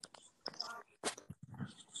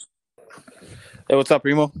Hey, what's up,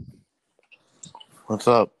 Remo? What's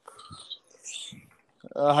up?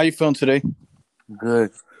 How you feeling today?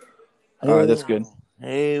 Good. That's good.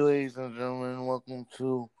 Hey, ladies and gentlemen, welcome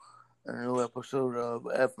to a new episode of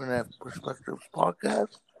F&F Perspectives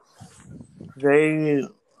Podcast. Today,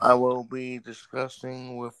 I will be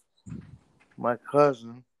discussing with my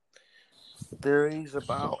cousin theories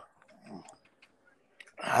about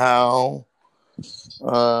how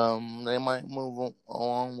they might move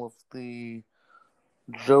along with the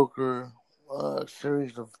Joker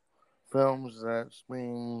series of films that's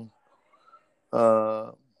being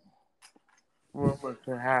uh, rumored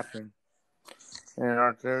to happen, and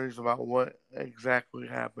our theories about what exactly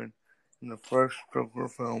happened in the first Joker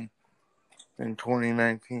film in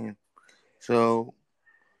 2019. So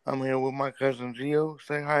I'm here with my cousin Gio.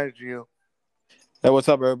 Say hi, Gio. Hey, what's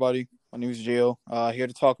up, everybody? My name is Gio. Here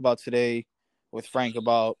to talk about today with Frank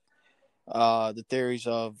about the theories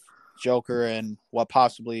of Joker and what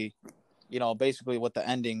possibly, basically what the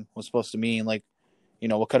ending was supposed to mean, like,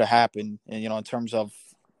 what could have happened, and in terms of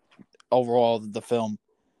overall the film.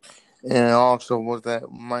 And also what that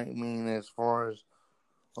might mean as far as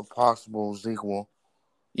a possible sequel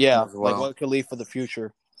Yeah, as like well. what it could leave for the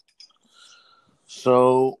future.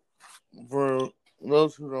 So for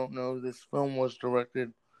those who don't know, this film was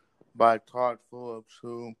directed by Todd Phillips,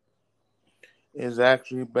 who is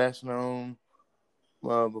actually best known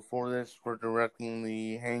before this for directing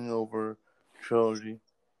the Hangover trilogy.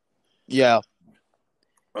 Yeah,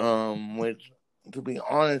 Which, to be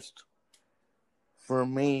honest, for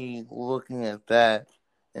me, looking at that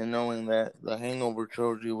and knowing that the Hangover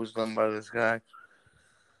trilogy was done by this guy,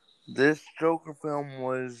 this Joker film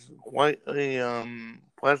was quite a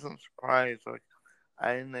pleasant surprise. Like,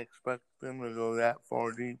 I didn't expect them to go that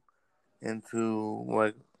far deep into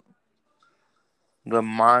like the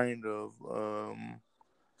mind of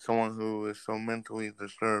someone who is so mentally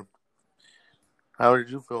disturbed. How did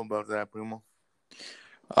you feel about that, Primo?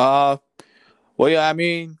 Uh, well, yeah, I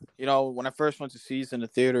mean, when I first went to see this in the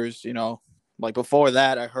theaters, like before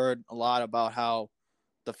that, I heard a lot about how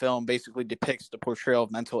the film basically depicts the portrayal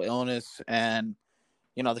of mental illness and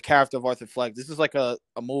the character of Arthur Fleck. This is like a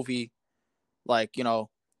movie, like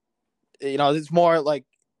it's more like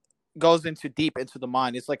goes into deep into the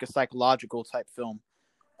mind. It's like a psychological type film.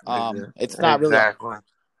 It's not really a Exactly.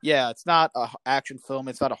 yeah, it's not a action film.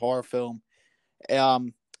 It's not a horror film.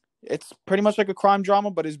 Um, it's pretty much like a crime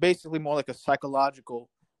drama, but it's basically more like a psychological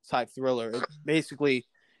type thriller. It basically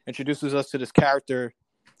introduces us to this character,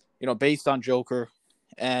 based on Joker,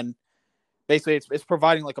 and basically it's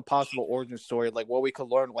providing like a possible origin story, like what we could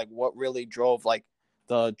learn, like what really drove like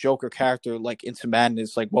the Joker character like into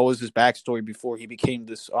madness, like what was his backstory before he became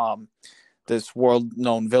this world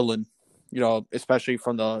known villain, especially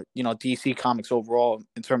from the DC comics overall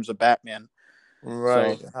in terms of Batman. So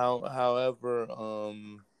Right. However,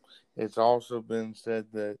 it's also been said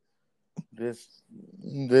that this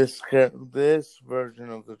this version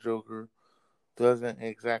of the Joker doesn't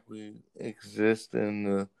exactly exist in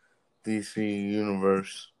the DC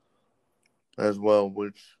universe as well,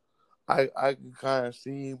 which I can kind of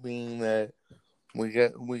see, being that we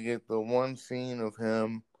get the one scene of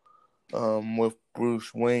him with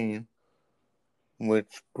Bruce Wayne,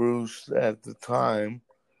 which Bruce at the time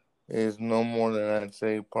is no more than, I'd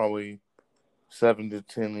say, probably 7 to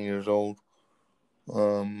 10 years old,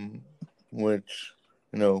 um, which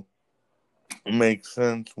you know makes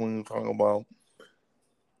sense when you talk about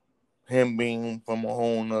him being from a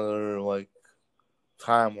whole nother like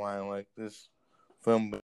timeline, like this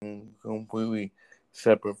film being completely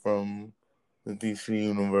separate from the DC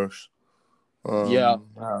universe. yeah,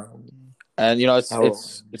 Um, and it's how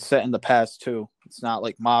it's it's set in the past too. It's not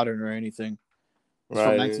like modern or anything. It's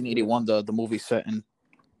from right? 1981. The movie set in.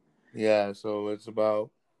 Yeah, so it's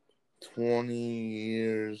about 20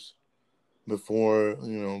 years before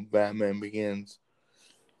Batman begins.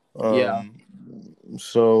 Yeah, Um,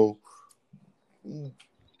 so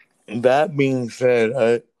that being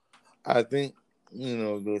said, I think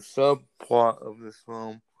the subplot of this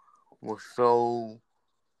film was so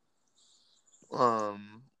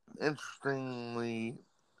um interestingly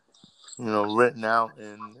written out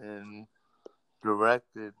and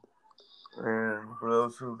directed. And for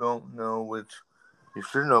those who don't know, which you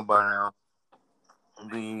should know by now,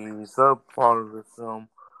 the subplot of the film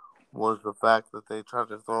was the fact that they tried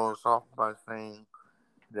to throw us off by saying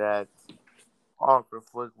that Arthur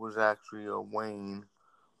Flick was actually a Wayne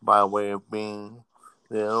by way of being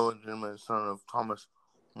the illegitimate son of Thomas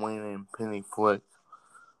Wayne and Penny Flick.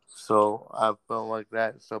 So I felt like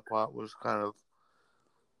that subplot was kind of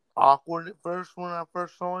awkward at first when I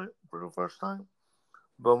first saw it for the first time.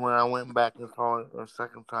 But when I went back and saw it a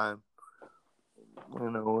second time,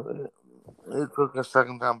 it took a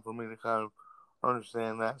second time for me to kind of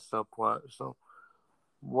understand that subplot. So,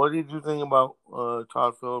 what did you think about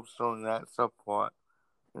Todd Phillips throwing that subplot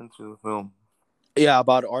into the film? Yeah,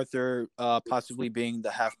 about Arthur possibly being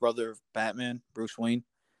the half brother of Batman, Bruce Wayne.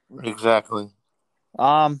 Exactly.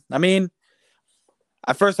 I mean,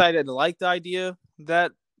 at first I didn't like the idea of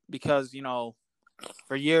that because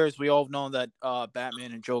for years we all have known that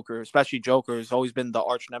Batman and Joker, especially Joker, has always been the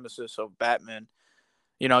arch nemesis of Batman.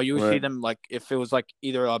 You would see Right. them like if it was like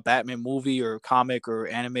either a Batman movie or comic or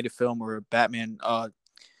animated film or a Batman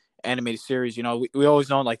animated series. We always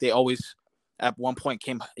know like they always at one point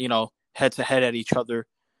came head to head at each other Yeah.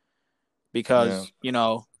 because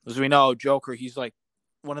as we know Joker, he's like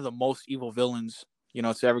one of the most evil villains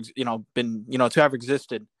to ever been to ever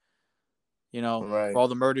existed. For Right. all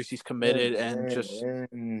the murders he's And, committed and just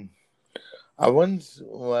and I wouldn't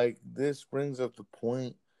like this brings up the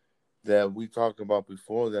point that we talked about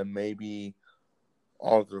before that maybe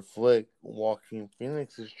Arthur Fleck, Joaquin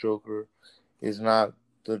Phoenix's Joker, is not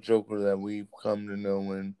the Joker that we've come to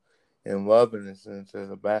know and love in a sense as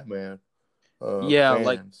a Batman yeah,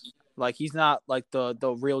 fans. like he's not like the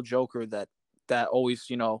real Joker that always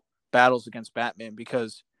battles against Batman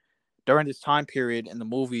because during this time period in the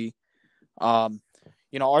movie, um,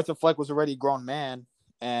 Arthur Fleck was already a grown man,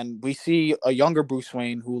 and we see a younger Bruce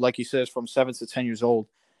Wayne who, like you said, is from 7 to 10 years old.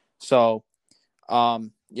 So,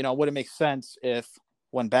 would it make sense if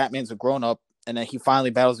when Batman's a grown up and then he finally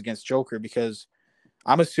battles against Joker? Because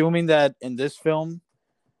I'm assuming that in this film,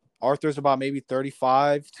 Arthur's about maybe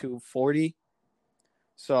 35 to 40.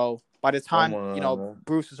 So by the time Somewhere around there.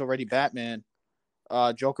 Bruce is already Batman,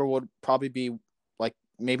 Joker would probably be like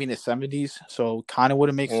maybe in his 70s. So kind of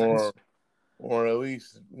wouldn't make sense. Or at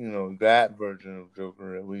least, that version of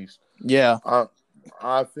Joker at least. Yeah,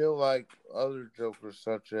 I feel like other Jokers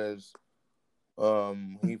such as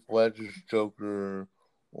Heath Ledger's Joker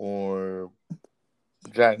or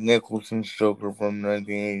Jack Nicholson's Joker from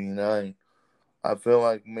 1989. I feel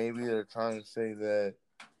like maybe they're trying to say that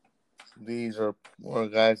these are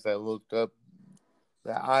guys that looked up,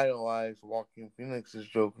 that idolized Joaquin Phoenix's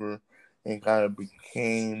Joker and kind of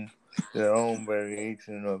became their own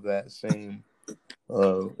variation of that same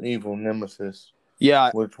evil nemesis,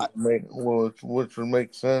 yeah, which would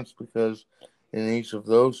make sense because in each of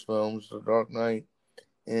those films, The Dark Knight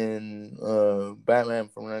and Batman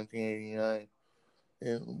from 1989,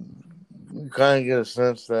 you kind of get a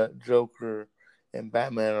sense that Joker and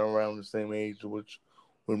Batman are around the same age, which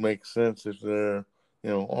would make sense if they're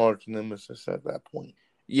arch nemesis at that point.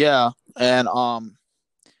 yeah, and I'm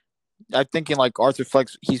thinking like Arthur Fleck,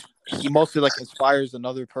 he mostly like inspires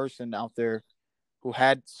another person out there who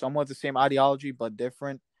had somewhat the same ideology but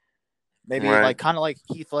different. Maybe like Right. kind of like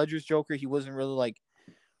Heath Ledger's Joker, he wasn't really like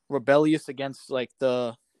rebellious against like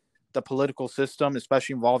the political system,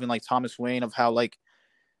 especially involving like Thomas Wayne. Of how like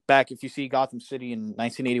back if you see Gotham City in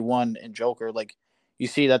 1981 and Joker, like you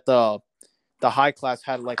see that the high class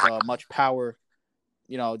had like a much power,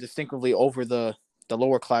 distinctively over the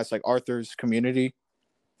lower class, like Arthur's community.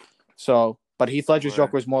 So, but Heath Ledger's Right.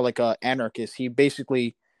 Joker was more like a anarchist. He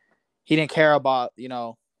didn't care about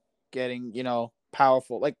getting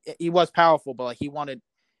powerful. Like he was powerful, but like he wanted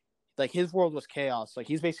like his world was chaos. Like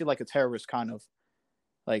he's basically like a terrorist kind of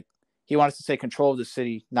like he wanted to take control of the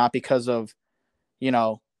city, not because of you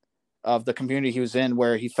know of the community he was in,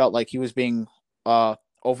 where he felt like he was being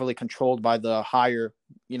overly controlled by the higher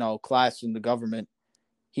class in the government.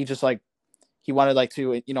 He just like he wanted like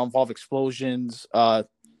to involve explosions,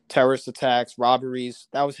 terrorist attacks, robberies.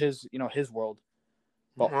 That was his world.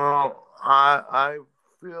 But Well, I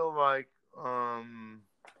feel like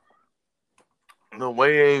the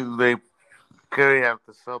way they carry out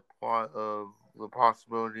the subplot of the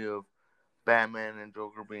possibility of Batman and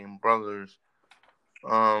Joker being brothers,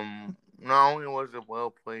 not only was it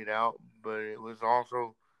well played out, but it was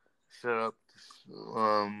also set up,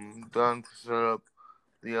 done to set up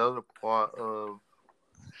the other plot of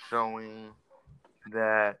showing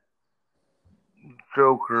that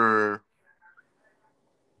Joker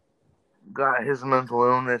got his mental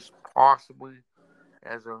illness possibly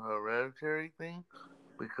as a hereditary thing,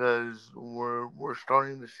 because we're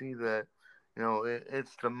starting to see that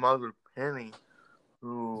it's the mother Penny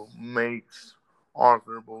who makes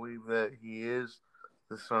Arthur believe that he is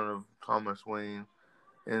the son of Thomas Wayne,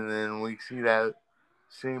 and then we see that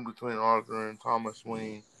scene between Arthur and Thomas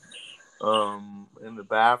Wayne in the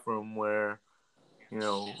bathroom where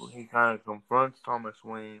he kind of confronts Thomas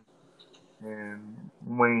Wayne, and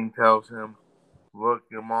Wayne tells him, "Look,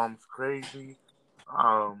 your mom's crazy.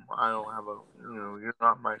 I don't have a, you're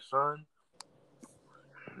not my son,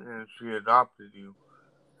 and she adopted you.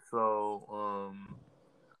 So,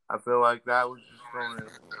 I feel like that was just thrown in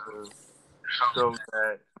to show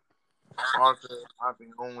that Arthur is not the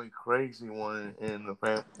only crazy one in the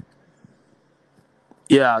family.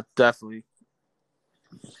 Yeah, definitely.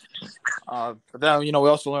 But then we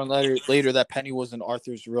also learned later that Penny wasn't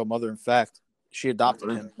Arthur's real mother. In fact, she adopted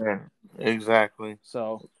him. Yeah, exactly.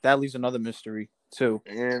 So that leaves another mystery too.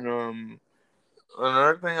 And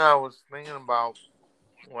another thing I was thinking about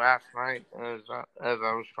last night as I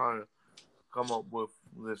was trying to come up with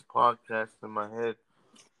this podcast in my head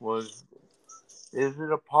was, is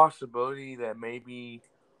it a possibility that maybe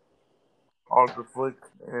Arthur Flick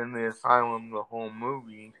in the asylum, the whole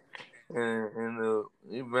movie, and the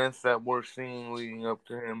events that we're seeing leading up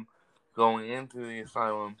to him going into the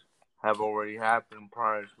asylum have already happened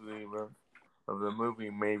prior to the event of the movie?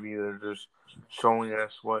 Maybe they're just showing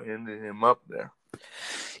us what ended him up there.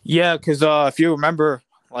 Yeah, because if you remember,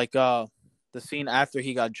 like the scene after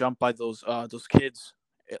he got jumped by those kids,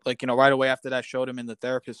 like right away after that showed him in the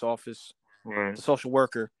therapist's office, Right. the social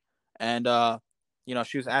worker, and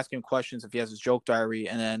she was asking him questions if he has his joke diary,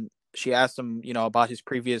 and then she asked him, about his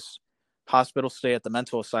previous hospital stay at the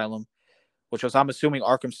mental asylum, which was, I'm assuming,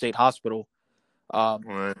 Arkham State Hospital.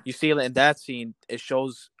 Right. You see in that scene, it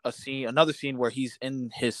shows another scene where he's in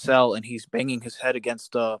his cell and he's banging his head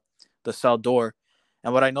against the cell door.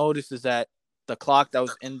 And what I noticed is that the clock that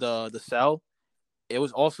was in the cell, it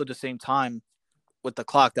was also the same time with the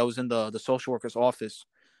clock that was in the social worker's office.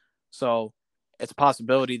 So it's a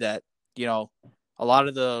possibility that, a lot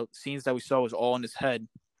of the scenes that we saw was all in his head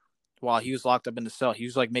while he was locked up in the cell. He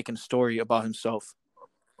was like making a story about himself.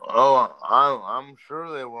 Oh, I'm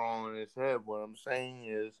sure they were all in his head. What I'm saying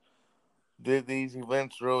is, did these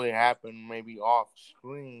events really happen maybe off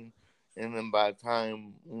screen, and then by the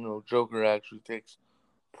time Joker actually takes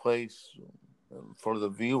place for the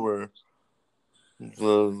viewer,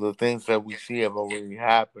 the things that we see have already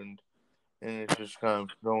happened, and it's just kind of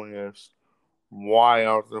showing us why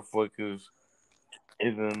Arthur Flick is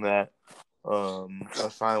in that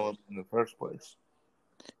asylum in the first place.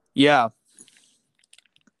 Yeah,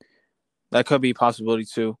 that could be a possibility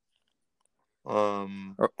too.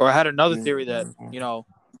 Or I had another theory that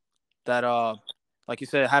that like you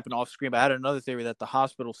said, it happened off screen. But I had another theory that the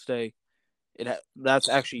hospital stay that's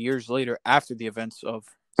actually years later after the events of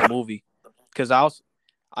the movie, because I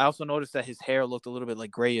also noticed that his hair looked a little bit like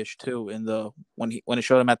grayish too in the when it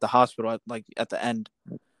showed him at the hospital at the end.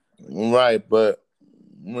 Right, but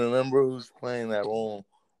remember who's playing that role?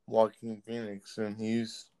 Joaquin Phoenix, and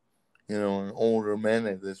he's an older man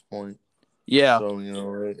at this point. Yeah, So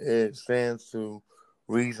it stands to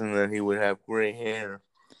reason that he would have gray hair,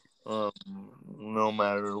 no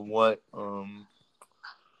matter what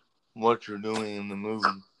you're doing in the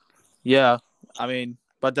movie. yeah. I mean,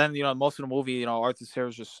 but then most of the movie, Arthur's hair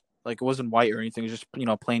was just like it wasn't white or anything. It was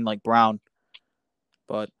just plain like brown.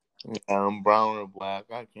 But Brown or black,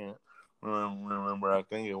 I can't remember. I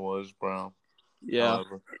think it was brown. yeah,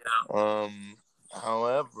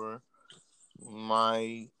 However,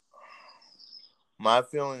 my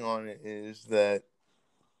feeling on it is that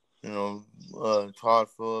Todd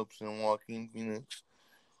Phillips and Joaquin Phoenix,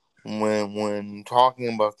 when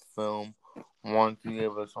talking about the film, wanted to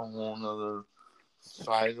give us a whole other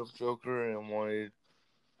side of Joker and wanted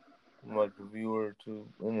like the viewer to,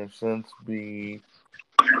 in a sense, be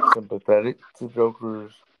sympathetic to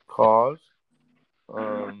Joker's cause.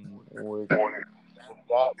 With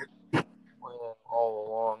that plan all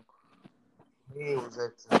along, it was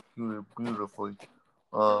executed beautifully.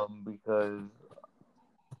 Because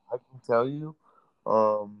I can tell you,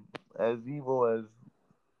 as evil as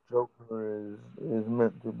Joker is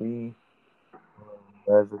meant to be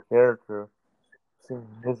as a character, seeing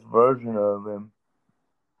this version of him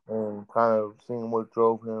and kind of seeing what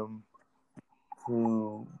drove him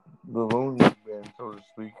to the loony bin, so to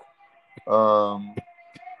speak,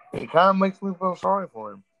 it kind of makes me feel sorry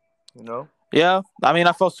for him, yeah. I mean,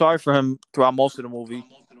 I felt sorry for him throughout most of the movie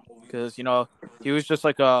because he was just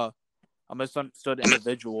like a misunderstood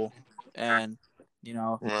individual, and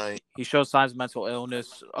Right. he shows signs of mental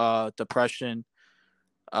illness, depression,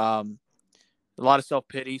 um, a lot of self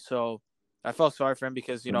pity. So I felt sorry for him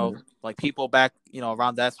because like people back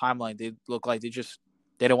around that timeline, they look like they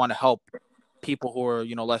don't want to help people who are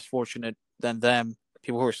less fortunate than them,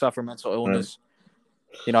 people who are suffering mental Right. illness.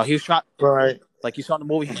 He was trying, Right. like you saw in the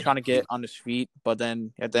movie, he's trying to get on his feet, but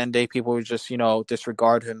then at the end of the day, people would just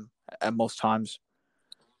disregard him at most times.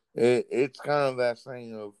 It's kind of that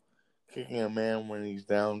saying of kicking a man when he's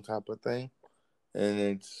down type of thing. and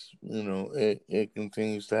it's it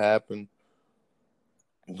continues to happen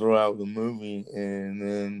throughout the movie, and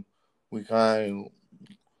then we kind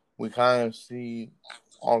we kind of see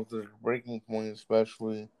Arthur's breaking point,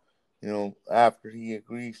 especially after he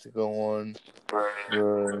agrees to go on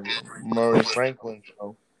the Murray Franklin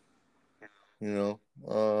show. You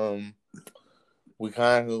know, we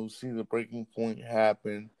kind of see the breaking point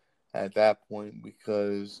happen at that point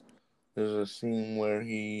because there's a scene where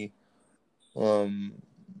um,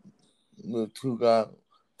 the two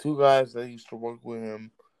guys that used to work with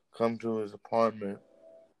him come to his apartment,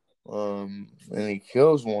 and he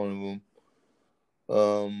kills one of them.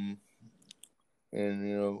 Um,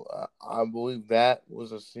 and I believe that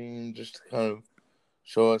was a scene just to kind of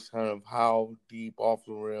show us kind of how deep off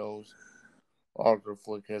the rails Arthur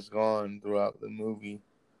Flick has gone throughout the movie.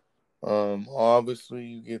 Obviously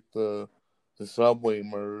you get the subway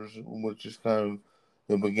murders, which is kind of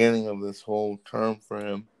the beginning of this whole term for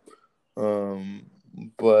him. Um,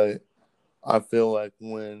 but I feel like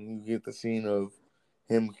when you get the scene of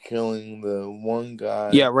him killing the one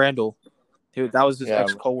Yeah, guy, Randall. That was his yeah,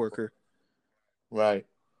 ex coworker. right,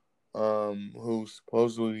 who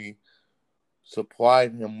supposedly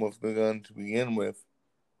supplied him with the gun to begin with,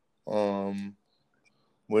 um,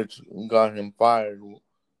 which got him fired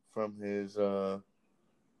from his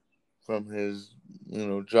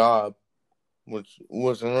job, which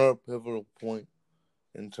was another pivotal point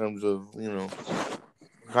in terms of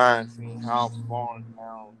kind of seeing how far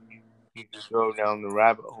down he could go down the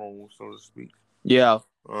rabbit hole, so to speak. Yeah.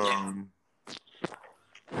 Um,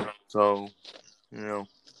 so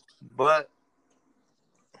but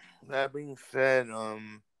that being said,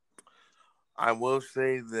 I will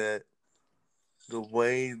say that the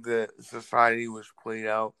way that society was played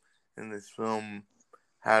out in this film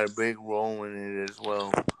had a big role in it as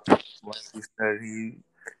well. Like you said,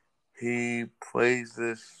 he plays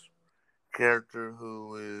this character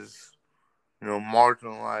who is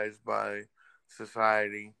marginalized by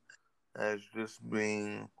society as just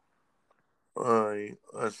being a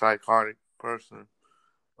psychotic person,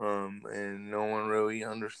 and no one really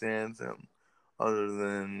understands him other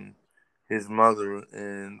than his mother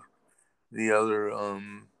and the other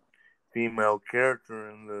female character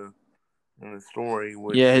in the story,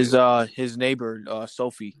 Yeah, which is his neighbor,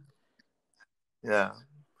 Sophie. yeah,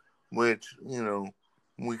 which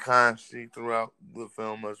we kind of see throughout the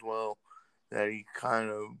film as well, that he kind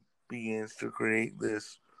of begins to create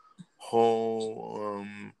this whole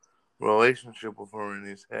relationship with her in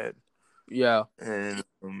his head, Yeah. and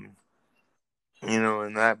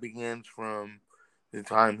and that begins from the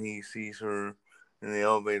time he sees her in the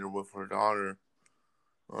elevator with her daughter,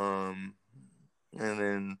 um, and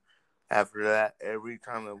then after that, every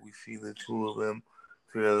time that we see the two of them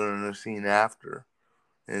together in a scene after,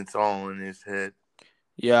 it's all in his head.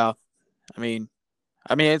 Yeah. I mean,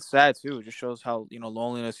 it's sad too. It just shows how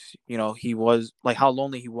loneliness. He was like how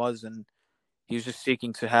lonely he was, and he was just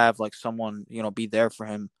seeking to have like someone be there for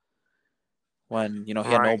him when he had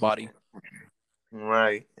Right, nobody.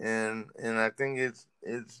 right, and I think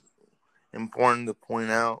it's important to point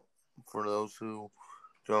out for those who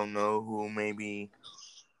don't know, who maybe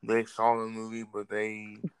they saw the movie but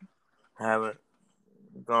they haven't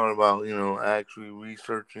thought about actually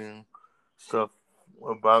researching stuff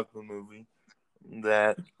about the movie,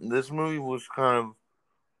 that this movie was kind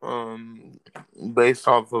of based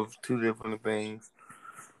off of two different things.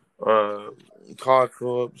 Uh, Todd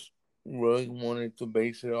Phillips really wanted to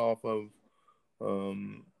base it off of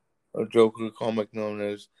um, a Joker comic known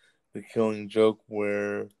as The Killing Joke,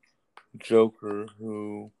 where Joker,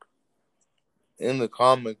 who in the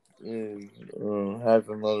comic has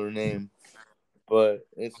another name, but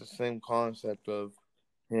it's the same concept of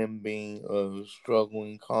him being a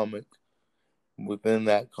struggling comic within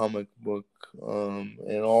that comic book,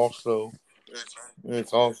 and also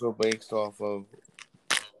it's also based off of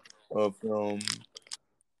a film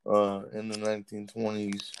in the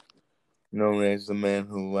 1920s known as The Man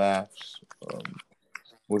Who Laughs,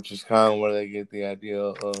 which is kind of where they get the idea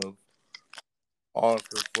of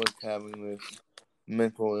Arthur Flick having this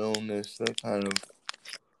mental illness that kind of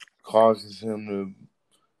causes him to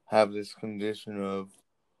have this condition of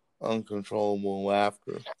uncontrollable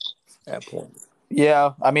laughter at points.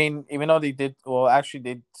 Yeah, even though actually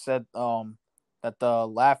they said that the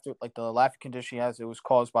laughter condition he has, it was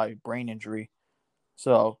caused by brain injury.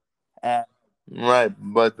 So, uh, Right,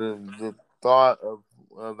 but the thought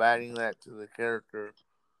of adding that to the character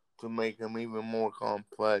to make him even more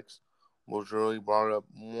complex was really brought up.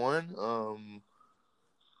 One,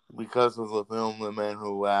 because of the film The Man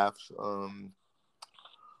Who Laughs,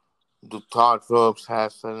 the Todd Phillips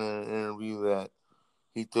has said in an interview that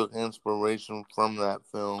he took inspiration from that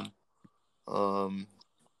film.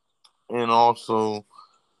 And also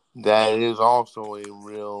that is also a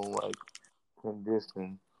real like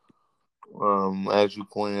condition. As you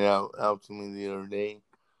pointed out to me the other day.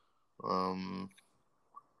 Um,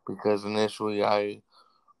 because initially I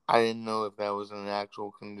didn't know if that was an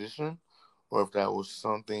actual condition or if that was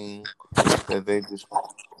something that they just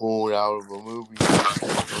pulled out of a movie.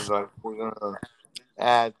 It was like, we're gonna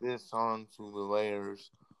add this on to the layers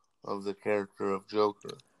of the character of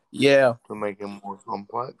Joker Yeah. to make it more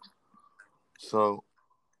complex. So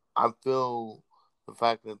I feel the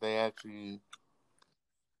fact that they actually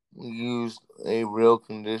used a real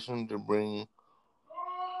condition to bring,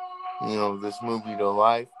 this movie to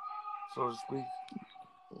life, so to speak,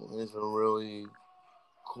 is a really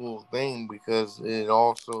cool thing because it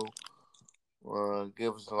also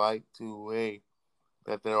gives light to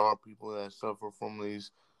that there are people that suffer from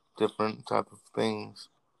these different type of things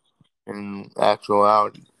in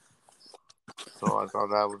actuality. So I thought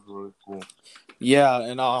that was really cool. Yeah,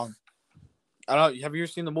 and I don't know. Have you ever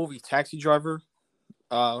seen the movie Taxi Driver?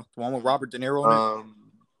 The one with Robert De Niro in it.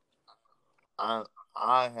 I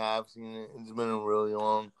I have seen it. It's been a really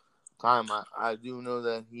long time. I do know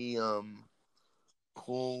that he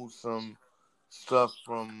pulled some stuff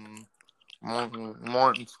from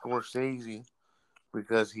Martin Scorsese,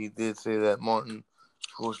 because he did say that Martin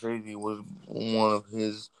Scorsese was one of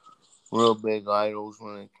his real big idols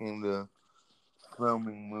when it came to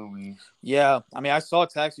filming movies. Yeah, I mean, I saw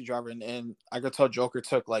Taxi Driver, and I could tell Joker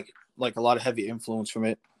took like a lot of heavy influence from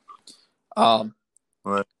it.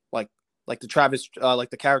 Right. Like the Travis,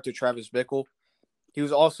 like the character Travis Bickle. He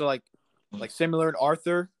was also like similar in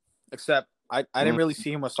Arthur, except I didn't really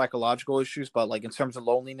see him with psychological issues, but like in terms of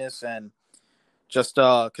loneliness and just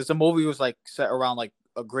because the movie was like set around like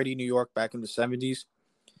a gritty New York back in the 70s.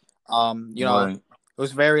 Right. It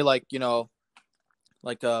was very like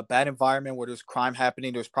like a bad environment where there's crime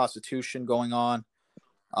happening, there's prostitution going on.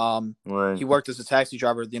 Right. He worked as a taxi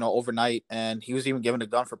driver, overnight, and he was even given a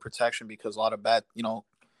gun for protection because a lot of bad,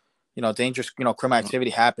 dangerous, criminal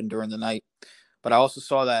activity happened during the night. But I also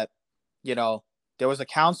saw that, there was a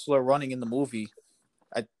counselor running in the movie.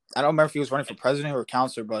 I don't remember if he was running for president or a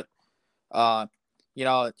counselor, but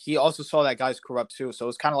he also saw that guy's corrupt too. So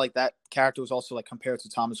it's kind of like that character was also like compared to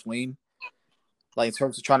Thomas Wayne, like in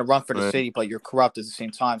terms of trying to run for the Right. city, but you're corrupt at the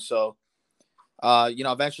same time. So,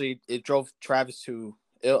 eventually it drove Travis to,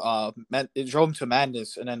 it drove him to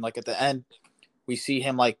madness, and then like at the end, we see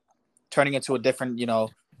him like turning into a different,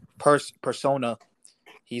 persona.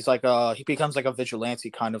 He's like he becomes like a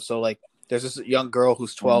vigilante kind of. So like there's this young girl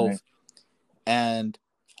who's 12, Right. and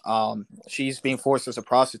she's being forced as a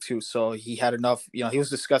prostitute. So he had enough. He was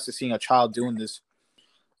disgusted seeing a child doing this.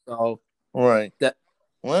 So Right. that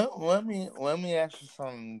Well, let me ask you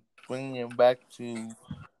something. Bringing it back to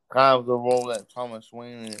kind of the role that Thomas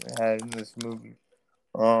Wayne had in this movie.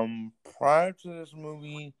 Prior to this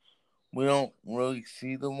movie, we don't really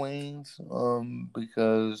see the Waynes.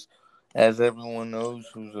 Because as everyone knows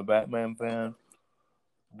who's a Batman fan,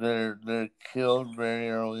 they're killed very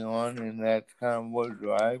early on, and that's kind of what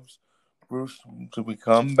drives Bruce to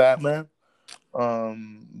become Batman.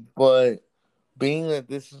 But being that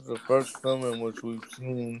this is the first film in which we've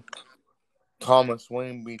seen Thomas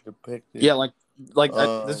Wayne be depicted, yeah,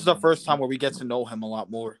 this is the first time where we get to know him a lot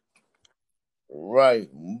more. right?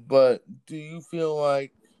 But do you feel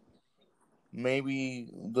like maybe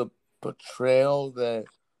the portrayal that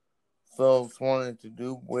Phillips wanted to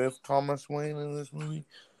do with Thomas Wayne in this movie,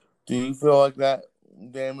 do you feel like that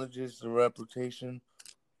damages the reputation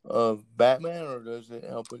of Batman, or does it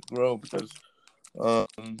help it grow? Because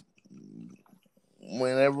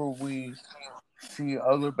whenever we see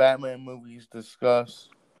other Batman movies discuss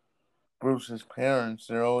Bruce's parents,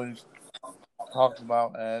 they're always talked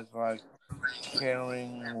about as like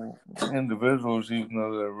caring individuals, even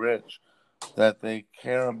though they're rich, that they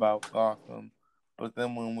care about Gotham. But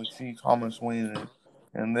then when we see Thomas Wayne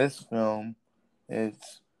in this film,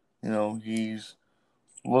 it's, he's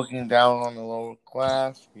looking down on the lower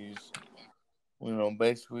class. He's,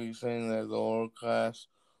 basically saying that the lower class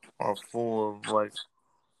are full of like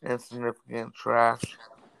insignificant trash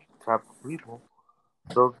type of people.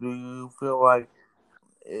 So do you feel like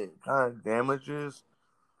it kind of damages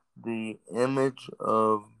the image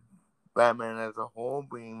of Batman as a whole,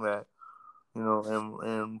 being that,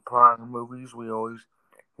 in prior movies we always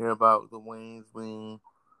hear about the Waynes being,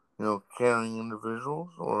 caring individuals,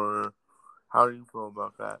 or how do you feel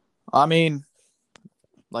about that? I mean,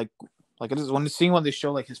 like it is when the scene when they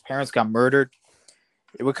show like his parents got murdered,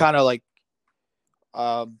 it would kind of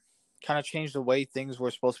um change the way things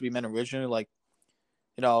were supposed to be meant originally. Like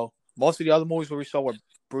Most of the other movies where we saw where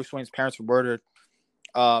Bruce Wayne's parents were murdered,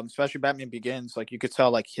 especially Batman Begins, like you could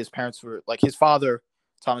tell like his parents were like his father,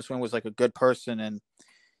 Thomas Wayne, was like a good person, and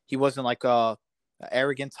he wasn't like a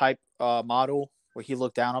arrogant type model where he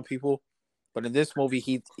looked down on people. But in this movie,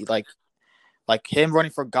 he like him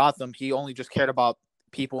running for Gotham, he only just cared about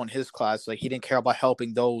people in his class. Like he didn't care about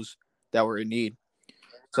helping those that were in need.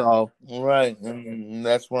 So Right, and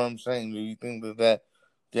that's what I'm saying. Do you think that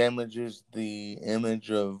damages the image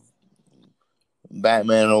of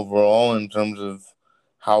Batman overall in terms of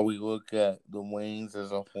how we look at the Waynes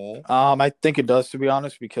as a whole? I think it does, to be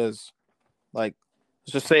honest, because like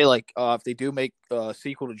let's just say like if they do make a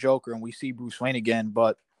sequel to Joker and we see Bruce Wayne again,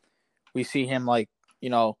 but we see him like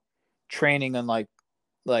training and like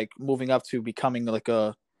moving up to becoming like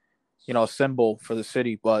a a symbol for the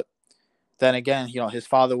city, but then again, his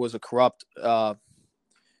father was a corrupt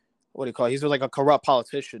what do you call it? He's like a corrupt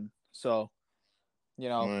politician. So,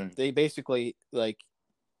 Right. they basically like,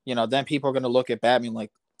 then people are gonna look at Batman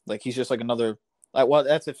like he's just like another like well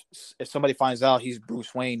that's if somebody finds out he's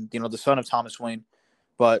Bruce Wayne, the son of Thomas Wayne.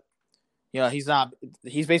 But, he's not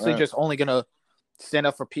he's basically Uh, just only gonna stand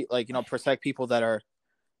up for people like, protect people that are,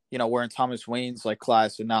 wearing Thomas Wayne's like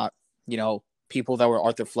class and not, people that were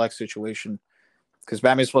Arthur Fleck's situation. Because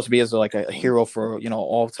Batman's supposed to be as like a hero for,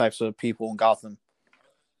 all types of people in Gotham.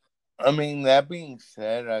 I mean, that being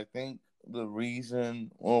said, I think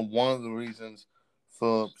one of the reasons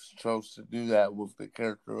Phillips chose to do that with the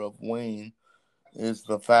character of Wayne is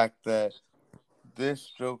the fact that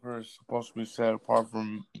this Joker is supposed to be set apart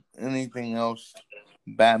from anything else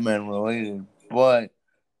Batman related. But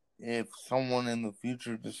if someone in the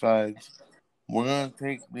future decides we're going to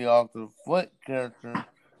take the Arthur Fleck character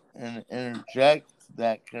and interject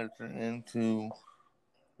that character into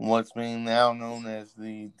what's being now known as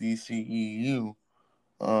the DCEU,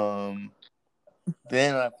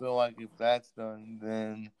 then I feel like if that's done,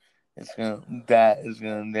 then that is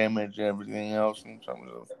gonna damage everything else in terms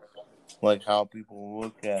of like how people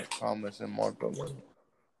look at Thomas and Martha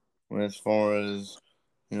Wayne, as far as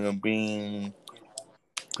being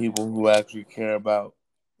people who actually care about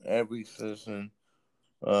every citizen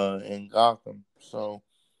in Gotham. So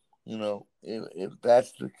if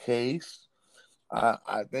that's the case,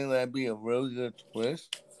 I think that'd be a really good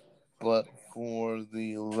twist. But for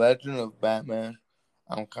the Legend of Batman,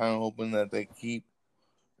 I'm kind of hoping that they keep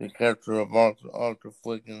the character of Arthur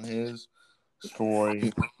Flick and his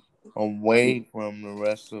story away from the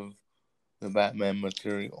rest of the Batman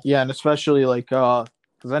material. Yeah, and especially like because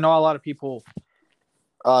I know a lot of people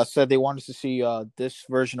said they wanted to see this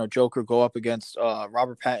version of Joker go up against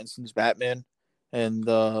Robert Pattinson's Batman, and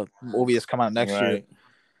the movie is coming out next year. Right.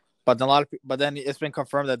 But then but then it's been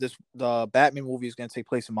confirmed that the Batman movie is going to take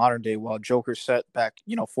place in modern day, while Joker's set back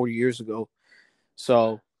 40 years ago.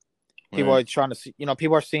 So people Right. are trying to see,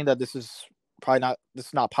 people are seeing that this is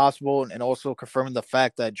not possible, and also confirming the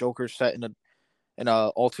fact that Joker's set in a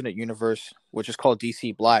alternate universe, which is called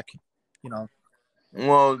DC Black. You know,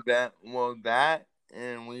 Well, that,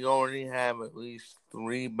 and we already have at least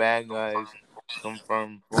 3 bad guys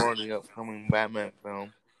confirmed for the upcoming Batman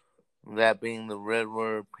film. That being the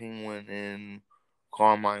Riddler, Penguin, and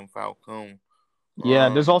Carmine Falcone. yeah.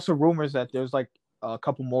 There's Um, also rumors that there's like a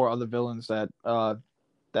couple more other villains that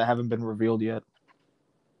haven't been revealed yet.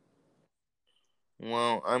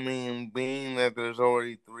 well, I mean, being that there's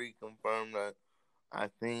already 3 confirmed, I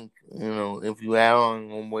think if you add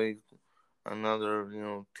on another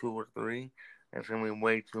 2 or 3, it's gonna be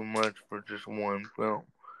way too much for just one film.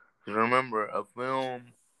 Because remember, a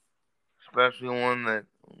film, especially one that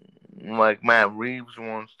like Matt Reeves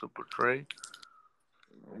wants to portray,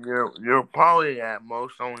 you're probably at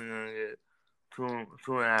most only gonna get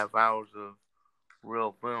 2.5 hours of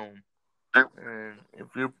real film, and if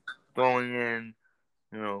you're throwing in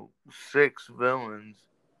 6 villains,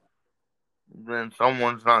 then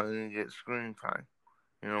someone's not gonna get screen time.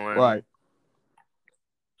 You know what I Right. mean?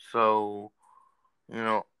 So you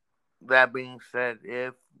know that being said,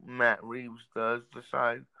 if Matt Reeves does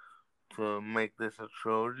decide to make this a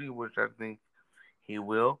trilogy, which I think he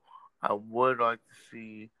will, I would like to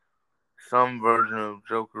see some version of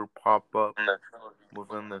Joker pop up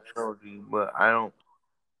within the trilogy, but I don't.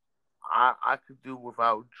 I could do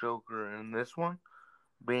without Joker in this one,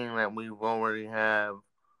 being that we've already have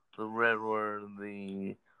the Riddler,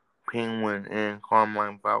 the Penguin, and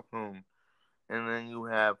Carmine Falcone, and then you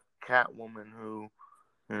have Catwoman, who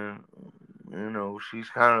she's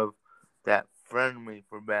kind of that frenemy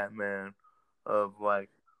for Batman, of like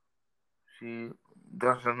she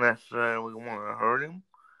doesn't necessarily want to hurt him,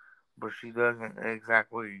 but she doesn't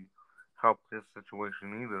exactly help his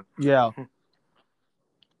situation either. Yeah.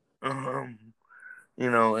 Um,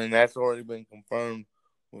 and that's already been confirmed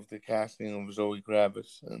with the casting of Zoe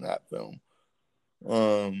Kravitz in that film.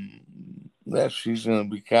 That she's gonna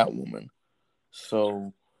be Catwoman.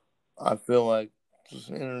 So I feel like just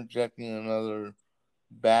interjecting another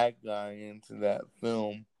bad guy into that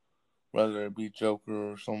film, whether it be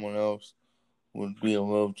Joker or someone else, would be a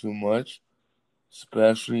little too much.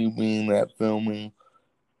 Especially being that filming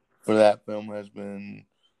for that film has been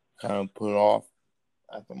kind of put off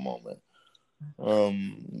at the moment.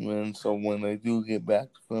 And so when they do get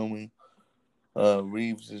back to filming,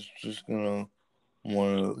 Reeves is just gonna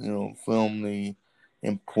want to, film the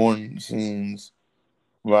important scenes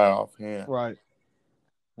right offhand, Right.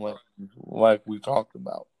 like we talked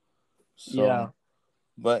about. Yeah. So,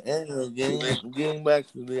 but anyway, getting back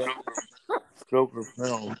to the Joker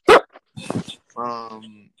film,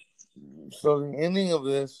 um, so the ending of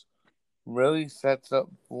this really sets up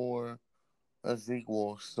for a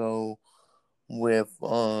sequel. So with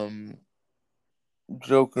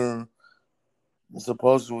Joker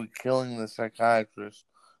supposedly killing the psychiatrist.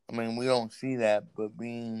 I mean, we don't see that, but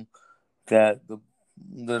being that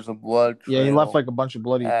there's a blood Yeah, he left trail like a bunch of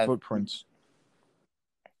bloody as footprints.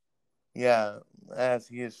 as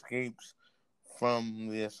he escapes from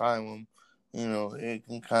the asylum, it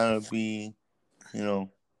can kind of be, you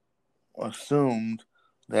know, assumed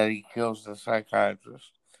that he kills the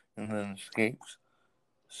psychiatrist and then escapes.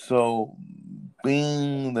 So,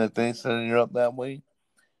 being that they set it up that way,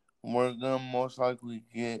 we're gonna most likely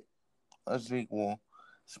get a sequel,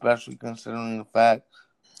 especially considering the fact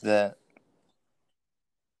that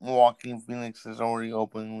Joaquin Phoenix has already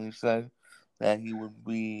openly said that he would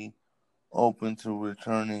be open to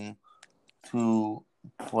returning to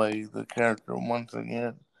play the character once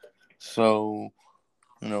again. So,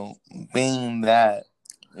 being that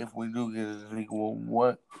if we do get a sequel,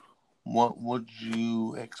 what would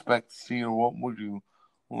you expect to see, or what would you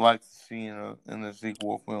like to see in a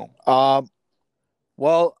sequel film?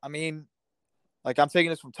 Well, I mean, like I'm taking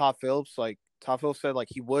this from Todd Phillips. Like Todd Phillips said, like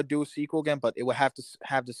he would do a sequel again, but it would have to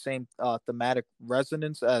have the same thematic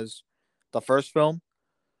resonance as the first film.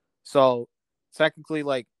 So technically,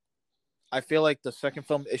 like I feel like the second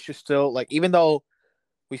film is just still like, even though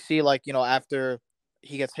we see like after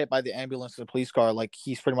he gets hit by the ambulance in the police car, like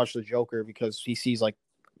he's pretty much the Joker because he sees like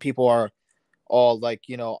people are all like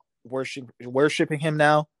worshiping him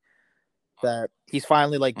now, that he's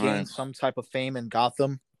finally like Right. gained some type of fame in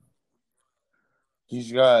Gotham.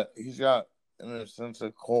 He's got in a sense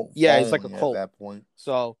a cult Yeah, he's like a following at cult. that point.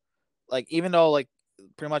 So like even though like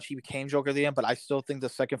pretty much he became Joker at the end, but I still think the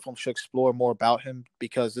second film should explore more about him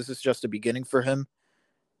because this is just the beginning for him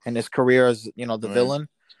and his career as the Right. villain.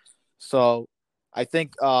 So I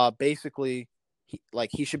think basically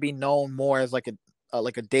he should be known more as like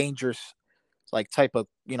a dangerous like type of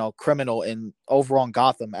criminal in overall in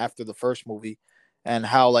Gotham after the first movie, and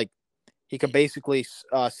how like he can basically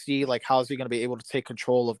see like how is he going to be able to take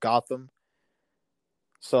control of Gotham.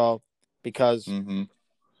 So because Mm-hmm.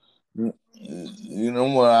 You know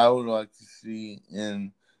what I would like to see,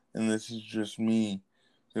 and this is just me.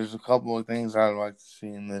 There's a couple of things I'd like to see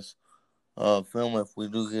in this film if we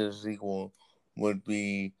do get a sequel. Would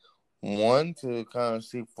be one to kind of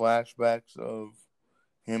see flashbacks of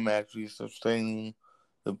him actually sustaining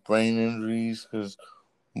the brain injuries, because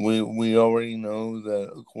we already know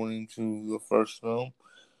that according to the first film,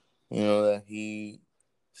 that he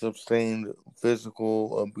sustained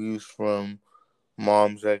physical abuse from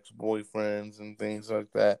mom's ex-boyfriends and things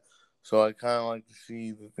like that. So I kind of like to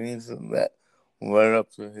see the things that led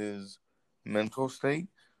up to his mental state.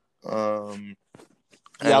 Um,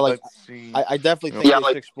 yeah, I'd like like to see, I definitely you know, think they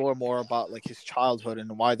should explore more about like his childhood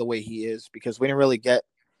and why the way he is, because we didn't really get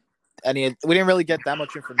that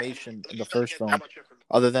much information in the first film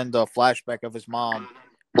other than the flashback of his mom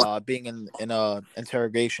being in a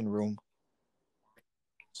interrogation room.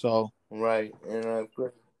 So right,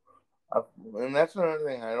 I, and that's another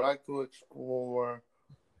thing I like to explore,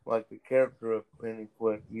 like the character of Penny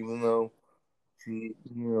Quick, even though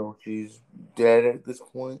she's dead at this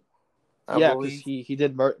point, I yeah, because believe. he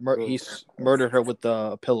did So, he's murdered her with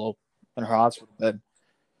a pillow in her hospital bed.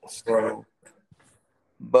 so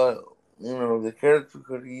but the character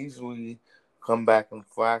could easily come back in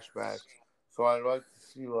flashbacks. So I'd like to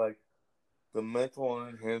see like the mental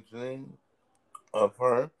enhancing of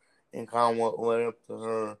her and kind of what led up to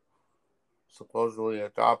her supposedly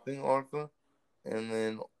adopting Arthur, and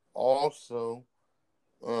then also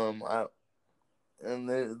I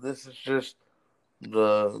this is just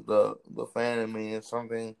the fan in me. It's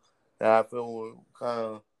something that I feel will kind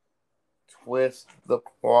of twist the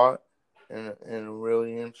plot in a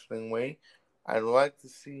really interesting way. I'd like to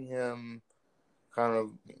see him kind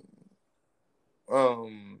of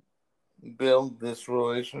um build this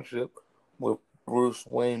relationship with Bruce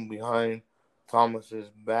Wayne behind Thomas's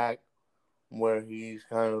back, where he's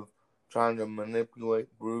kind of trying to manipulate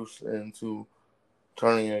Bruce into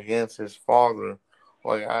turning against his father.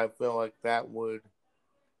 Like, I feel like that would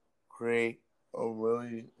create a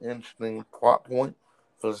really interesting plot point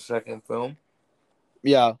for the second film.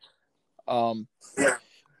 Yeah. Um,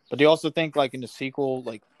 but do you also think like in the sequel,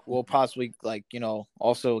 like we'll possibly like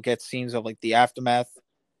also get scenes of like the aftermath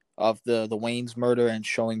of the Wayne's murder and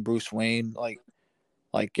showing Bruce Wayne like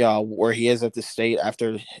where he is at the state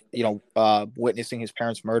after witnessing his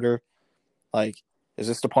parents' murder. Like, is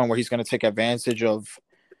this the point where he's going to take advantage of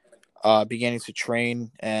beginning to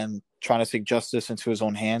train and trying to take justice into his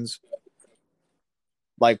own hands?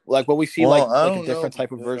 Like what we see Well, I like a don't know different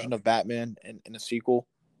type of because version of Batman in a sequel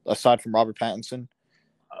aside from Robert Pattinson.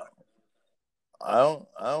 I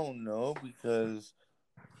don't know because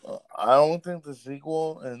I don't think the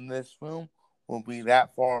sequel and this film will be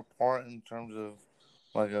that far apart in terms of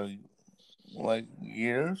like a like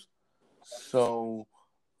years. So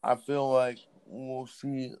I feel like we'll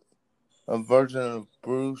see a version of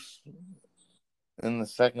Bruce in the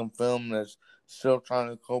second film that's still trying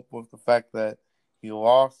to cope with the fact that he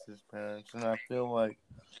lost his parents, and I feel like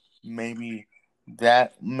maybe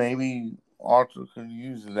maybe Arthur could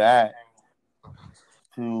use that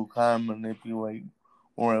to kind of manipulate,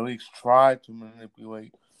 or at least try to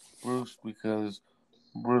manipulate Bruce, because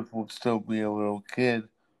Bruce would still be a little kid.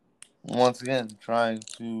 Once again, trying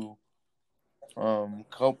to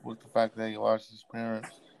cope with the fact that he lost his parents,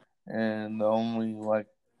 and the only like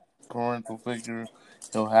parental figure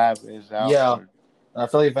he'll have is Yeah, Alfred. I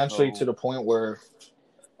feel like eventually to So the point where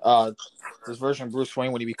uh, this version of Bruce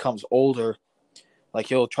Wayne, when he becomes older, like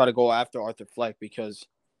he'll try to go after Arthur Fleck because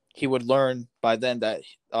he would learn by then that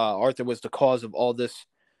Arthur was the cause of all this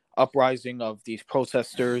uprising of these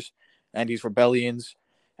protesters and these rebellions,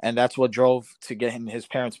 and that's what drove to getting his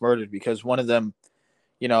parents murdered. Because one of them,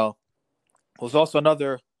 you know, was also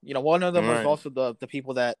another. One of them was right, also the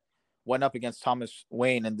people that went up against Thomas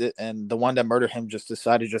Wayne, and the one that murdered him just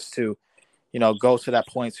decided just to go to that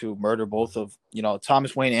point to murder both of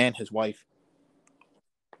Thomas Wayne and his wife.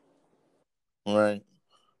 right.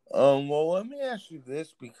 Well, let me ask you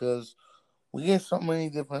this because we get so many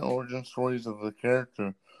different origin stories of the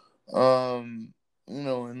character.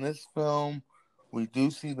 In this film, we do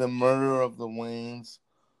see the murder of the Waynes,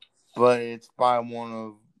 but it's by one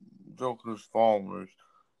of Joker's followers.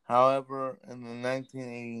 However, in the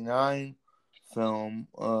 1989 film,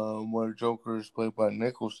 where Joker is played by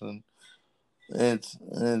Nicholson, it's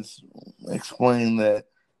explained that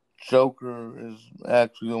Joker is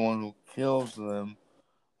actually the one who kills them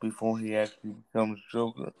before he actually becomes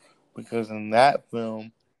Joker, because in that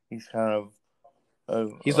film he's kind of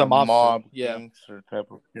He's a a mobster. mob Yeah. gangster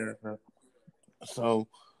type of character. So,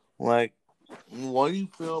 like, what do you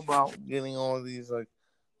feel about getting all of these like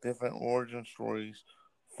different origin stories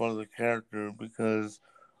for the character? Because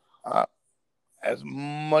uh, as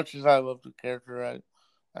much as I love the character,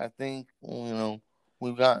 I think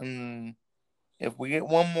we've gotten. If we get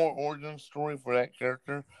one more origin story for that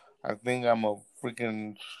character, I think I'm a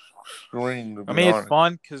freaking scream, to I be mean, it's honest.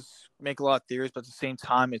 fun because make a lot of theories, but at the same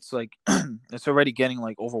time, it's like it's already getting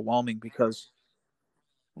like overwhelming because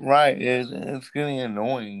Right, it's getting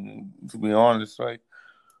annoying, to be honest. Like,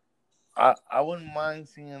 I wouldn't mind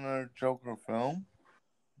seeing another Joker film,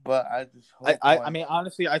 but I just I, hope I, I like mean,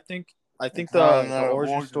 honestly, I think it's not the another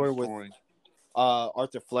origin origin story with story.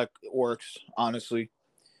 Arthur Fleck works honestly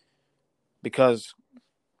because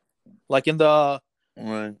like in the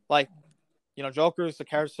Right. like Joker's the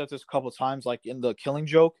character said this a couple of times, like in the Killing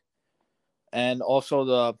Joke and also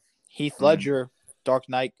the Heath Mm. Ledger Dark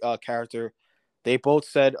Knight character. They both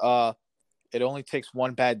said it only takes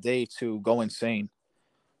one bad day to go insane.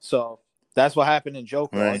 So that's what happened in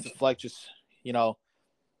Joker. Right. Arthur Fleck just you know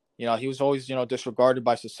he was always disregarded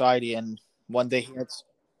by society, and one day he gets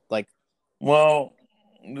like Well,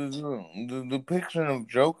 the depiction of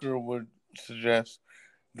Joker would suggest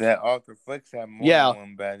that Arthur Flex had more than yeah,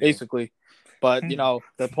 one bad day. basically. But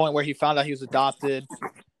the point where he found out he was adopted,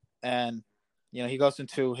 and he goes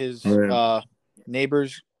into his Right.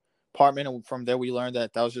 neighbor's apartment, and from there we learned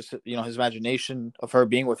that was just his imagination of her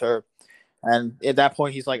being with her. And at that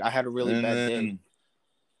point, he's like, I had a really And bad day. then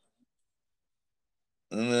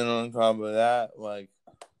and then on top of that, like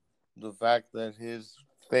the fact that his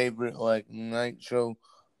favorite like night show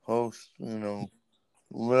host,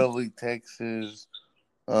 literally takes his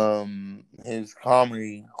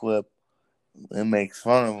comedy clip and makes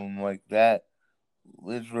fun of him like that,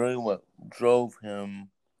 is really what drove him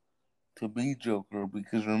to be Joker.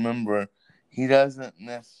 Because remember, he doesn't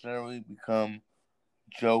necessarily become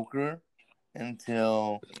Joker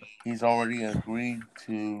until he's already agreed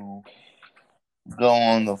to go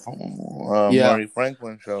on the Yeah, Murray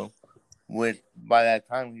Franklin show. Which by that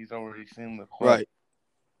time he's already seen the clip right.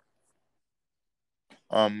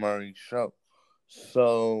 on Murray's show.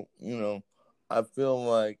 So I feel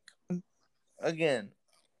like again,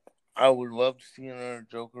 I would love to see another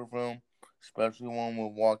Joker film, especially one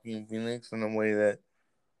with Joaquin Phoenix, in the way that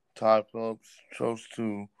Todd Phillips chose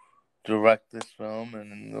to direct this film,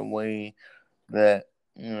 and in the way that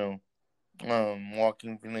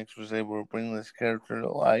Joaquin Phoenix was able to bring this character to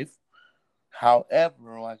life.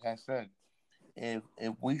 However, like I said,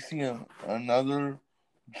 if we see another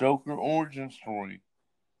Joker origin story,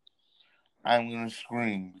 I'm gonna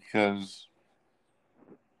scream because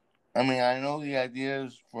I know the idea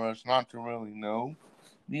is for us not to really know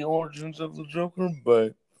the origins of the Joker,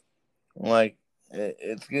 but like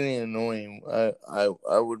it's getting annoying.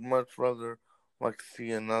 I would much rather like to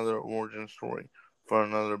see another origin story for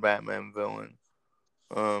another Batman villain.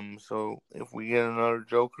 So if we get another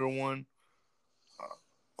Joker one,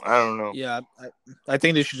 I don't know. Yeah, I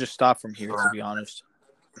think they should just stop from here, to be honest.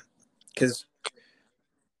 Because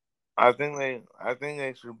I think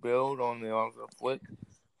they should build on the Arthur Flick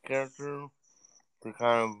character to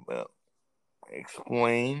kind of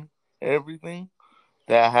explain everything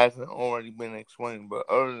that hasn't already been explained. But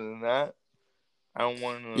other than that, I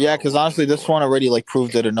want yeah, another because origin honestly, this one story. already like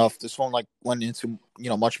proved it enough. This one like went into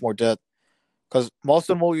much more depth. Because most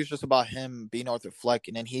of the movie was just about him being Arthur Fleck,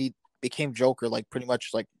 and then he became Joker like pretty much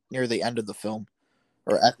like near the end of the film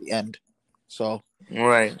or at the end. So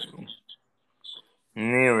Right.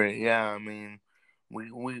 Near it, yeah.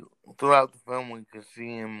 We throughout the film we could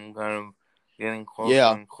see him kind of getting closer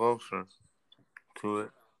yeah, and closer to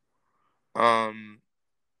it. Um,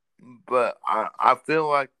 but I feel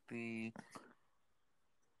like the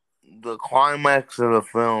climax of the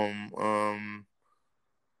film,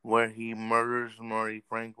 where he murders Murray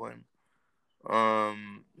Franklin,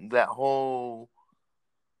 that whole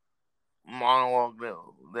monologue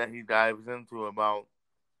that he dives into about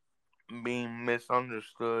being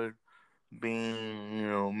misunderstood,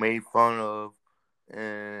 being made fun of,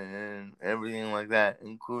 and everything like that,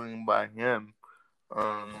 including by him.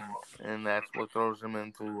 Um, and that's what throws him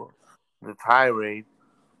into the tirade.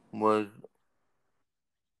 Was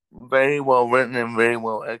very well written and very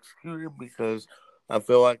well executed because I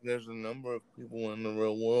feel like there's a number of people in the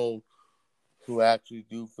real world who actually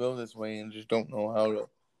do feel this way and just don't know how to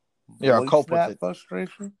yeah, voice cope with that it.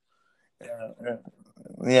 frustration. Yeah,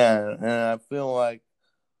 yeah, and I feel like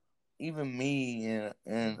even me,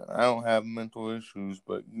 and I don't have mental issues,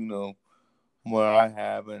 but what I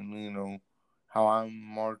have, and how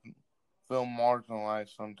feel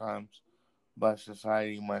marginalized sometimes by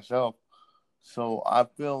society myself. So I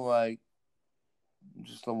feel like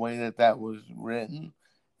just the way that was written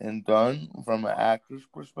and done from an actor's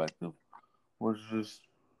perspective was just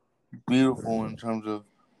beautiful in terms of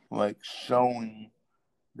like showing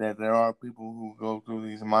that there are people who go through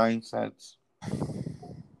these mindsets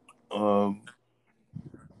of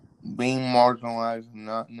being marginalized and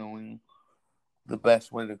not knowing the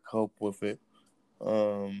best way to cope with it.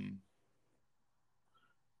 Um,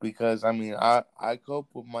 because I cope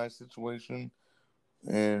with my situation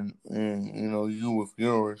and you with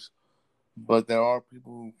yours, but there are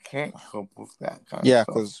people who can't cope with that kind of Yeah,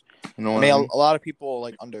 stuff. because You know I what I mean, mean? a lot of people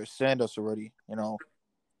like understand us already.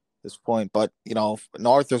 This point, but in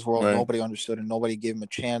Arthur's world, Right, nobody understood and nobody gave him a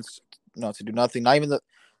chance, to do nothing. Not even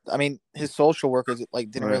I mean, his social workers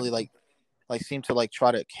like didn't right, really like seem to like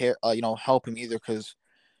try to care, help him either, because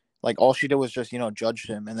like all she did was just judge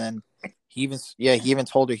him, and then he even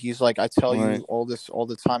told her, he's like, I tell right, you all this all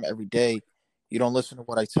the time every day, you don't listen to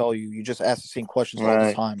what I tell you, you just ask the same questions all the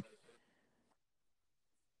right, time.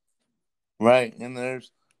 right. And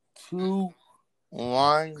there's two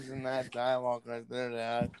lines in that dialogue right there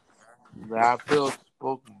that I feel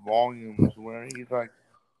spoke volumes. Where he's like,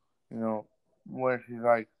 you know, where she's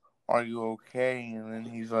like, "Are you okay?" And then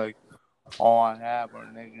he's like, "All I have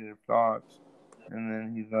are negative thoughts." And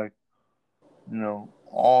then he's like,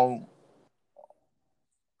 all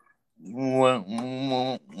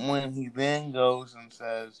when he then goes and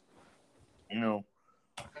says, you know,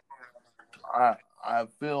 I I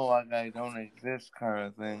feel like I don't exist, kind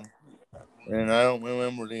of thing. And I don't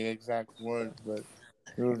remember the exact words, but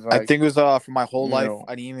it was I like, think it was for my whole you life know,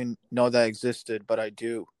 I didn't even know that existed, but I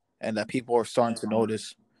do, and that people are starting to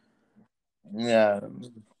notice. yeah,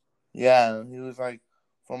 yeah. He was like,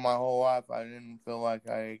 for my whole life, I didn't feel like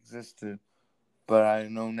I existed, but I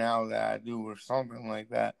know now that I do, or something like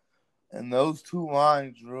that. And those two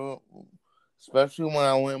lines, especially when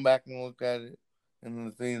I went back and looked at it in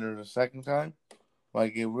the theater the second time,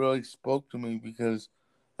 like it really spoke to me because,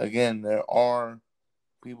 again, there are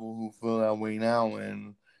people who feel that way now,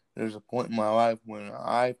 and there's a point in my life when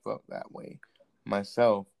I felt that way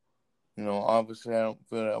myself. Obviously I don't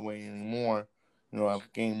feel that way anymore.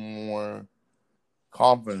 I've gained more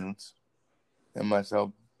confidence in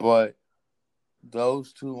myself, but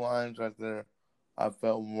those two lines right there, I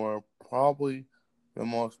felt were probably the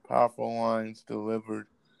most powerful lines delivered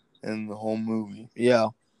in the whole movie. Yeah.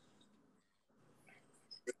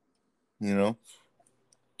 And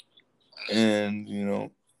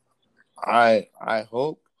I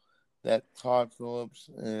hope that Todd Phillips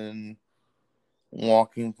and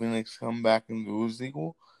Joaquin Phoenix come back and do a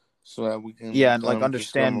sequel so that we can Yeah, and like kind of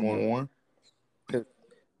understand discover more. more.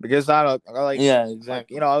 Because I like, Yeah, like,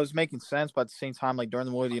 exactly. I was making sense, but at the same time, like during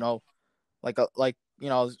the movie,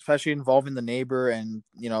 especially involving the neighbor and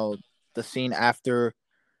the scene after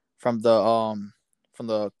from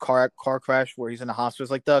the car crash where he's in the hospital.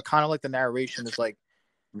 It's like the kind of like the narration is like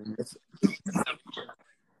it's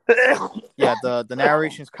yeah, the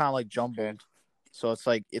narration is kind of like jumbled, so it's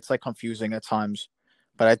like confusing at times.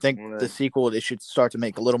 But I think the Right. sequel, it should start to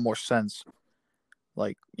make a little more sense.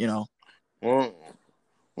 Like Well,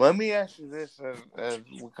 let me ask you this as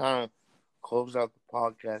we kind of close out the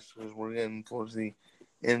podcast because we're getting towards the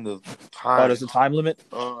end of oh, time. there's a time limit.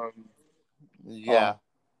 Yeah,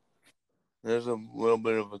 there's a little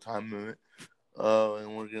bit of a time limit,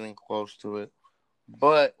 and we're getting close to it.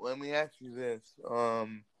 But let me ask you this: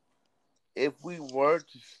 if we were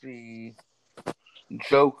to see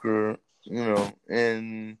Joker,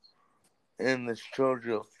 in this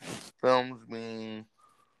trilogy of films being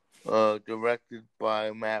directed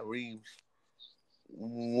by Matt Reeves,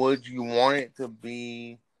 would you want it to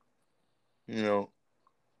be,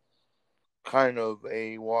 kind of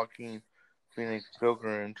a Joaquin Phoenix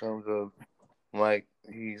Joker in terms of like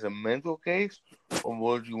he's a mental case, or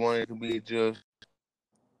would you want it to be just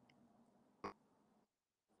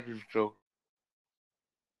Joker?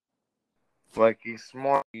 Like he's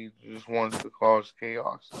smart, he just wants to cause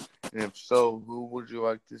chaos. And if so, who would you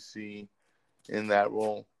like to see in that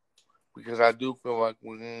role? Because I do feel like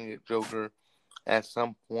we're gonna get Joker at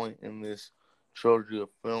some point in this trilogy of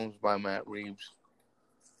films by Matt Reeves.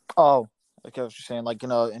 Oh, okay, what you're saying, like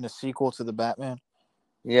in a sequel to the Batman.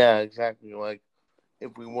 Yeah, exactly. Like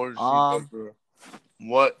if we were to see Um, Joker,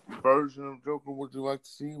 what version of Joker would you like to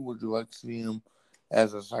see? Would you like to see him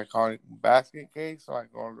as a psychotic basket case like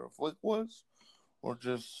Arthur Flick was? Or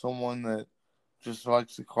just someone that just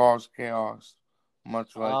likes to cause chaos,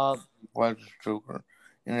 much like uh, Ledger's Joker?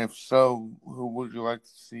 And if so, who would you like to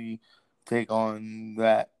see take on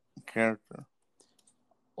that character?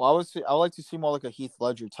 well, I would like to see more like a Heath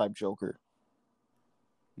Ledger type Joker.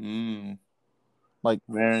 Mm, Like,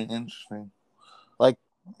 very interesting. like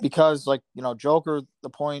because like Joker, the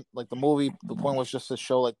point, like the movie, the point was just to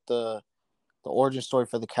show like the origin story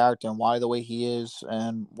for the character and why the way he is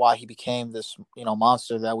and why he became this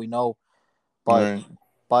monster that we know. But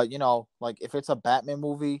Right. like if it's a Batman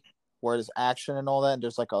movie where there's action and all that, and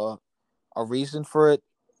there's like a reason for it,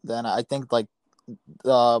 then I think like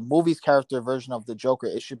the movie's character version of the Joker,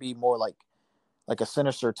 it should be more like a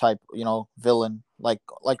sinister type, villain, like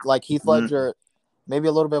Heath Mm, Ledger, maybe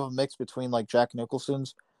a little bit of a mix between like Jack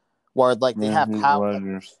Nicholson's, where like they yeah, have he's power,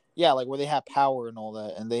 Ledger's. yeah, like where they have power and all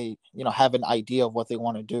that, and they have an idea of what they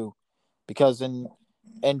want to do, because in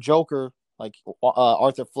Joker, like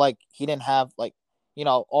Arthur Fleck, he didn't have like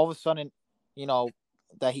all of a sudden, you know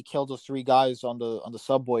that he killed those three guys on the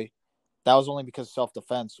subway. That was only because of self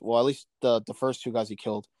defense. Well, at least the first two guys he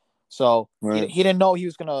killed. So Right. he didn't know he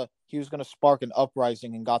was gonna spark an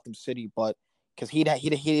uprising in Gotham City, but because he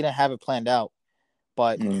didn't have it planned out.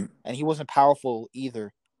 But Right. and he wasn't powerful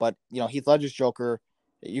either. But Heath Ledger's Joker,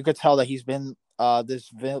 you could tell that he's been this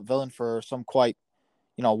villain for some quite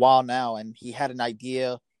while now, and he had an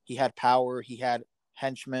idea, he had power, he had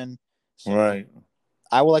henchmen. So Right.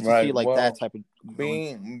 I would like to see Right. like that Well, type of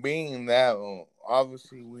villain. being that,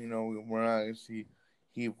 obviously we know we're not gonna see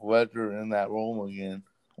Heath Ledger in that role again.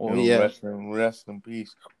 Well, yeah. Rest in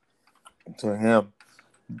peace to him.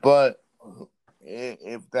 But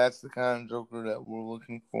if that's the kind of Joker that we're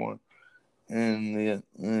looking for in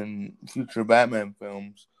future Batman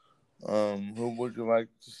films, who would you like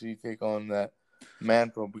to see take on that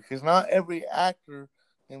mantle? Because not every actor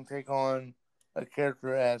can take on a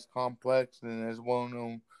character as complex and as well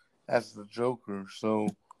known as the Joker. So,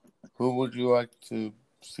 who would you like to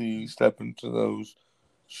see step into those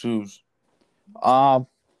shoes? Um,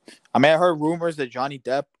 I mean, I heard rumors that Johnny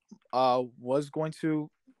Depp was going to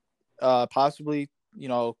possibly,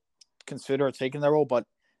 consider taking that role, but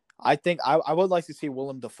I think I would like to see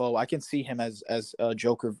Willem Dafoe. I can see him as a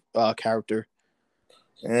Joker character.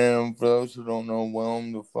 And for those who don't know,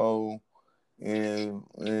 Willem Dafoe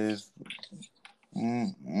is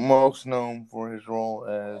most known for his role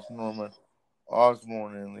as Norman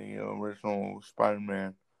Osborn in the original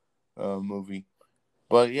Spider-Man movie.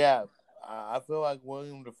 But yeah, I feel like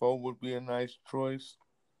William Dafoe would be a nice choice.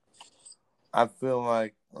 I feel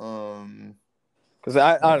like because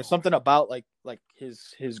I something about like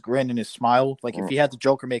his grin and his smile. Like if he had the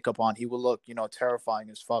Joker makeup on, he would look terrifying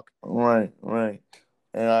as fuck. right,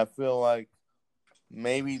 and I feel like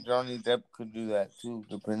maybe Johnny Depp could do that too,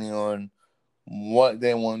 depending on what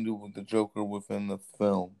they want to do with the Joker within the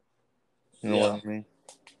film. You know what I mean?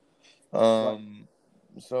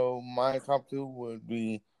 So my top two would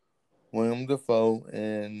be William Dafoe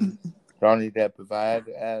and Johnny Depp. If I had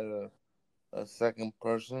to add a second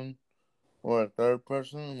person or a third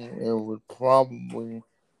person, it would probably.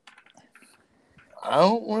 I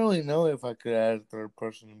don't really know if I could add a third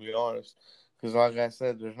person, to be honest, because like I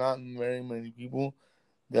said, there's not very many people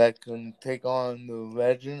that can take on the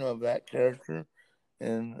legend of that character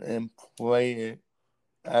and play it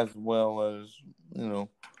as well as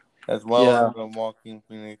as a Joaquin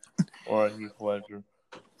Phoenix or a Heath Ledger.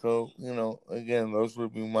 So again, those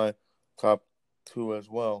would be my top two as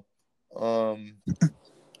well.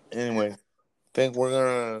 Anyway, I think we're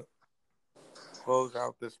gonna close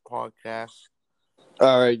out this podcast.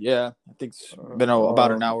 All right, yeah, I think it's been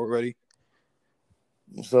about an hour already.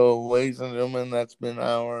 So, ladies and gentlemen, that's been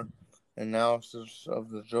our analysis of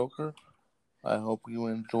the Joker. I hope you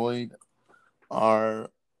enjoyed our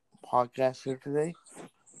podcast here today.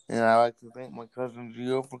 And I'd like to thank my cousin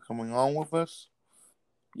Gio for coming on with us.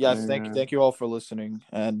 Yes, thank you all for listening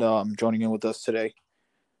and joining in with us today.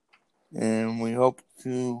 And we hope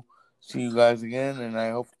to see you guys again. And I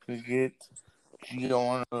hope to get Gio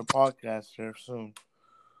on another podcast here soon.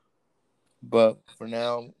 But for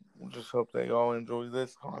now, we just hope that y'all enjoy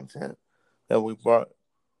this content that we brought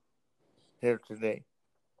here today.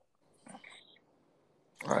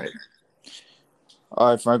 All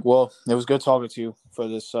right, Frank. Well, it was good talking to you for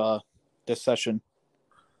this session.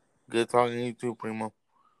 Good talking to you too, Primo.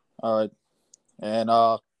 All right, and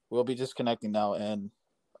we'll be disconnecting now. And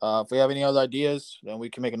if we have any other ideas, then we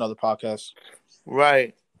can make another podcast.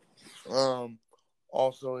 Right.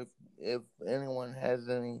 Also, if anyone has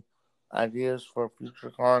any ideas for future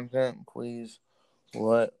content, please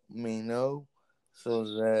let me know so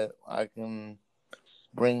that I can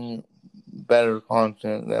bring better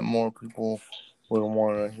content that more people would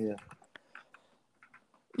want to hear.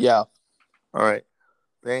 Yeah. All right.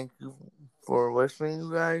 Thank you for listening,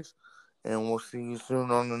 you guys, and we'll see you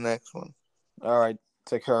soon on the next one. All right.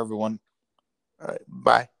 Take care, everyone. All right.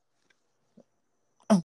 Bye.